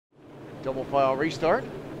Double file restart.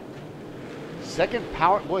 Second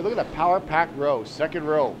power, boy, look at that power pack row. Second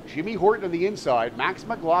row. Jimmy Horton on the inside, Max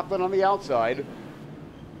McLaughlin on the outside.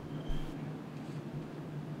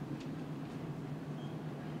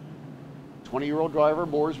 "20-year-old driver,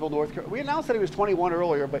 Mooresville, North Carolina." We announced that he was 21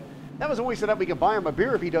 earlier, but that was only so that we could buy him a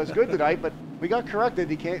beer if he does good tonight. But we got corrected.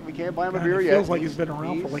 We can't buy him a beer yet. Feels like he's been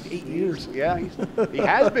around for like 8 years. Yeah, he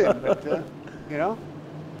has been. But you know,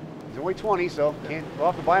 he's only 20, so we'll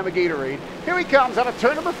have to buy him a Gatorade. Here he comes out of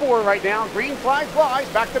turn number 4 right now. Green flag flies.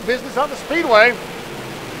 Back to business on the speedway.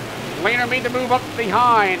 Lehner made the move up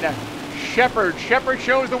behind. Shepard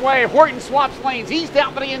shows the way. Horton swaps lanes. He's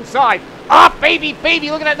down to the inside. Ah, baby.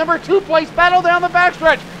 Look at that number 2 place battle down the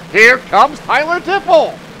backstretch. Here comes Tyler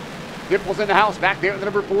Dippel. Dippel's in the house back there in the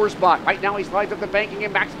number 4 spot. Right now he slides up the banking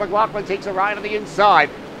and Max McLaughlin takes a ride on the inside.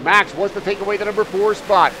 Max wants to take away the number 4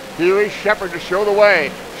 spot. Here is Shepard to show the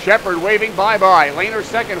way. Shepard waving bye-bye. Lehner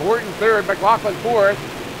second, Horton third, McLaughlin fourth.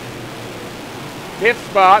 5th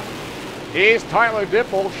spot is Tyler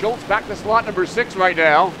Dippel. Schultz back to slot number 6 right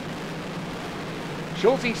now.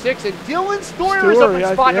 Schultz 6 and Dillon Steuer is up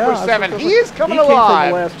in spot number 7. He is coming alive. He came from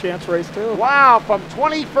the last chance race too. Wow, from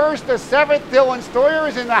 21st to 7th, Dillon Steuer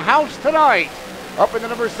is in the house tonight. Up in the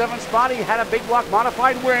number 7 spot, he had a big block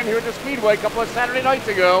modified win here at the Speedway a couple of Saturday nights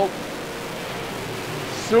ago.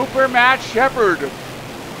 Super Matt Shepard.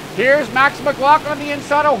 Here's Max McLaughlin on the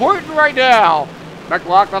inside of Horton right now.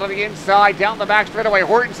 McLaughlin on the inside, down the back straightaway.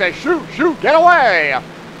 Horton says, shoot, get away.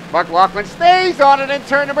 McLaughlin stays on it in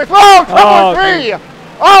turn number 3. Oh, turn 3. Okay.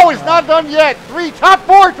 Oh, it's not done yet. 3 top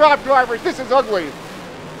 4 drop drivers. This is ugly.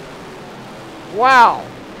 Wow.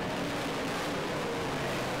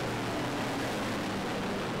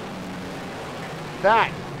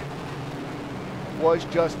 That was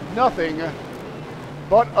just nothing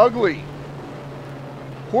but ugly.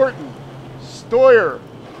 Horton, Steuer,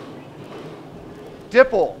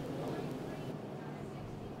 Dippel.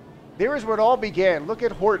 There is where it all began. Look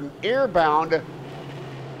at Horton, airbound.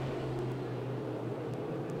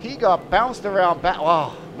 He got bounced around.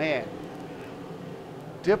 Oh, man.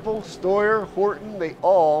 Dippel, Steuer, Horton, they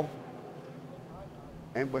all,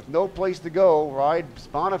 and with no place to go, ride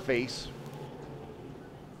Boniface.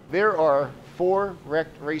 There are 4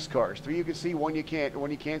 wrecked race cars. 3 you can see, 1 you can't. The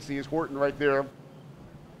one you can't see is Horton right there.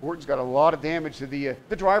 Horton's got a lot of damage to the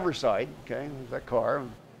driver's side. Okay, there's that car.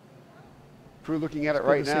 Crew looking at it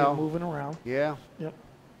right now. Moving around. Yeah. Yep.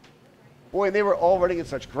 Boy, and they were all running in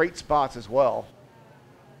such great spots as well.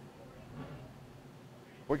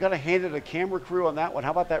 We got to hand it to the camera crew on that one.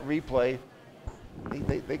 How about that replay?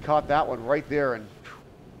 They caught that one right there. And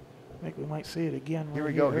I think we might see it again. Here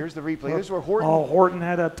we go. Here's the replay. Here's where Horton. Oh, Horton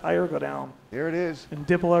had a tire go down. There it is. And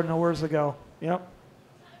Dippel had nowhere to go. Yep.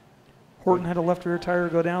 Horton had a left rear tire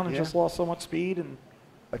go down and just lost so much speed. And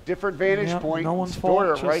a different vantage point. No one's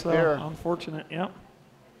Steuer fault. right there. Unfortunate. Yep.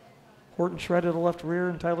 Horton shredded a left rear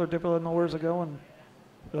and Tyler Dippel had nowhere to go.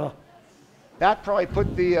 And that probably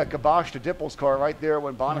put the kibosh to Dippel's car right there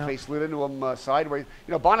when Boniface slid into him sideways.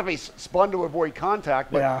 You know, Boniface spun to avoid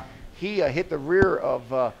contact, but he hit the rear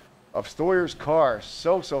of Steuer's car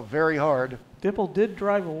so very hard. Dippel did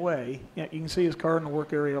drive away. Yeah, you can see his car in the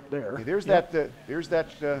work area up there. Okay, there's that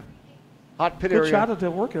hot pit Good area. shot at the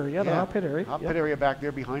work area, the hot pit area. Hot pit area back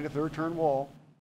there behind the 3rd turn wall.